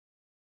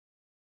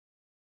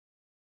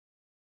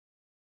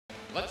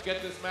Let's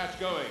get this match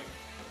going.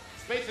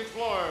 Space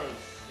Explorers,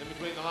 in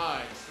between the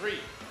lines. 3,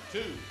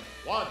 2,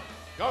 1,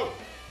 go.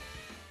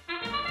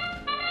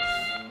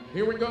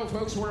 Here we go,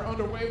 folks. We're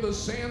underway. The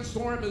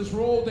sandstorm is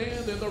rolled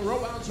in and the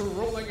robots are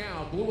rolling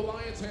out. Blue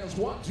Alliance has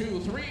 1, 2,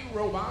 3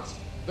 robots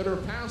that are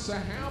past the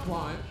half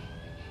line,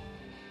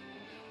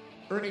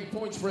 earning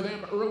points for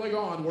them early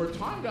on. We're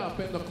tied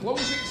up in the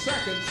closing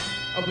seconds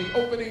of the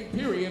opening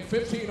period,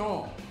 15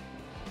 all.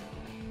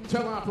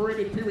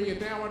 Teleoperated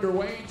period now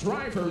underway.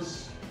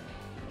 Drivers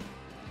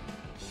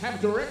have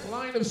direct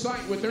line of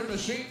sight with their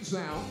machines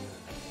now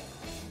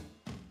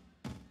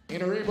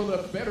and are able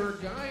to better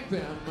guide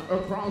them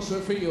across the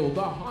field.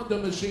 The Honda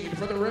machine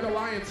for the Red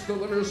Alliance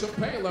delivers some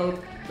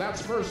payload.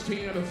 That's first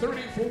team at a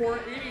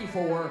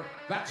 34-84.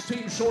 That's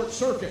Team Short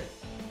Circuit.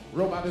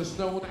 Robot is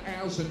known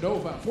as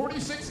Nova.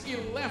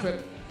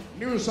 46-11,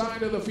 near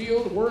side of the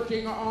field,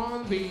 working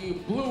on the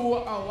Blue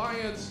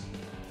Alliance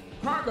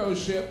cargo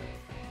ship,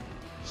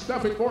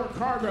 stuffing more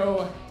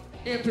cargo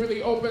into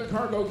the open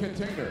cargo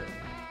container.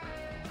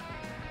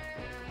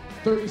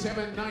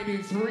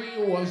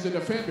 3793 was the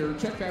defender.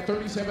 Check that,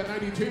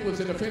 3792 was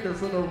the defender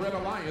for the Red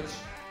Alliance.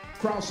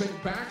 Crossing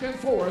back and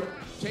forth,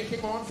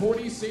 taking on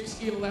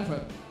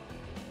 4611.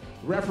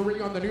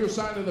 Referee on the near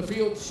side of the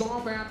field saw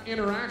that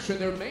interaction.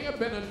 There may have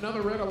been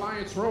another Red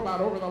Alliance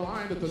robot over the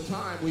line at the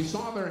time. We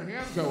saw their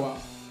hand go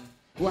up.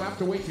 We'll have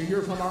to wait to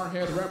hear from our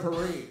head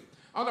referee.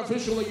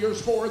 Unofficially, your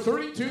score,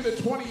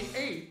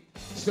 32-28.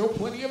 Still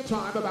plenty of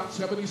time, about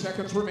 70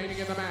 seconds remaining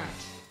in the match.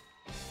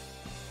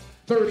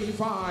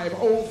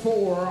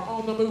 35-04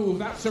 on the move.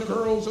 That's the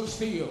Girls of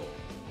Steel.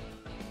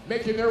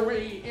 Making their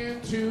way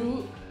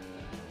into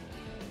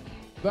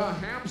the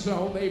half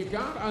zone. They've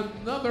got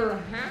another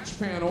hatch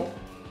panel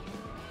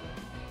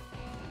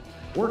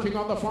working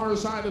on the far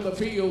side of the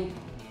field.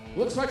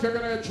 Looks like they're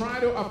going to try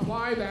to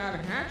apply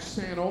that hatch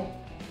panel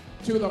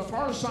to the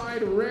far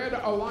side Red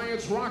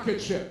Alliance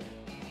rocket ship.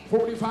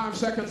 45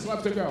 seconds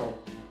left to go.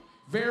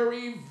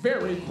 Very,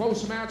 very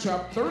close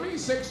matchup.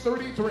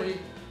 36-33.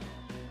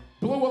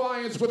 Blue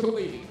Alliance with the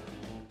lead.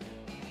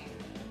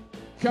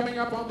 Coming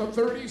up on the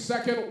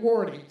 30-second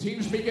warning.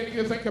 Teams beginning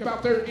to think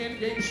about their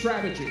in-game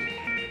strategy.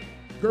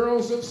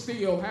 Girls of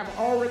Steel have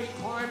already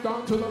climbed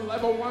onto the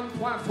level 1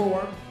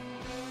 platform.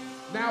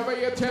 Now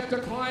they attempt to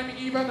climb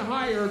even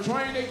higher,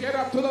 trying to get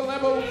up to the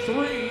level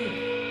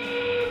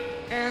 3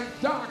 and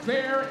dock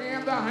there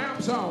in the half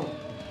zone.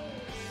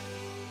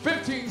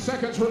 15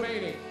 seconds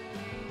remaining.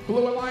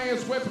 Blue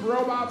Alliance with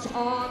robots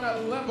on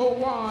level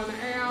 1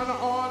 and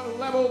on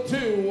level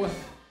 2.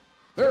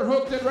 They're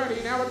hooked and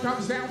ready. Now it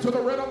comes down to the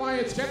Red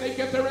Alliance. Can they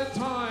get there in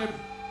time?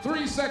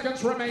 3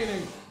 seconds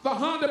remaining. The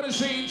Honda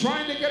machine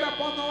trying to get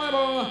up on the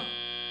level.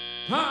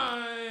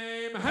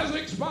 Time has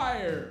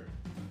expired.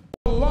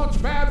 Launch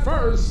pad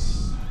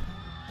first.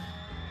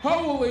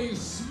 Holy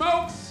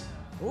smokes.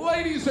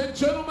 Ladies and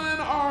gentlemen,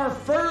 our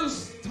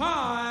first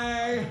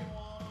tie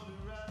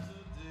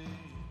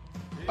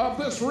of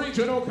this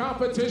regional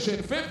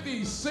competition,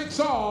 56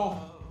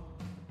 all.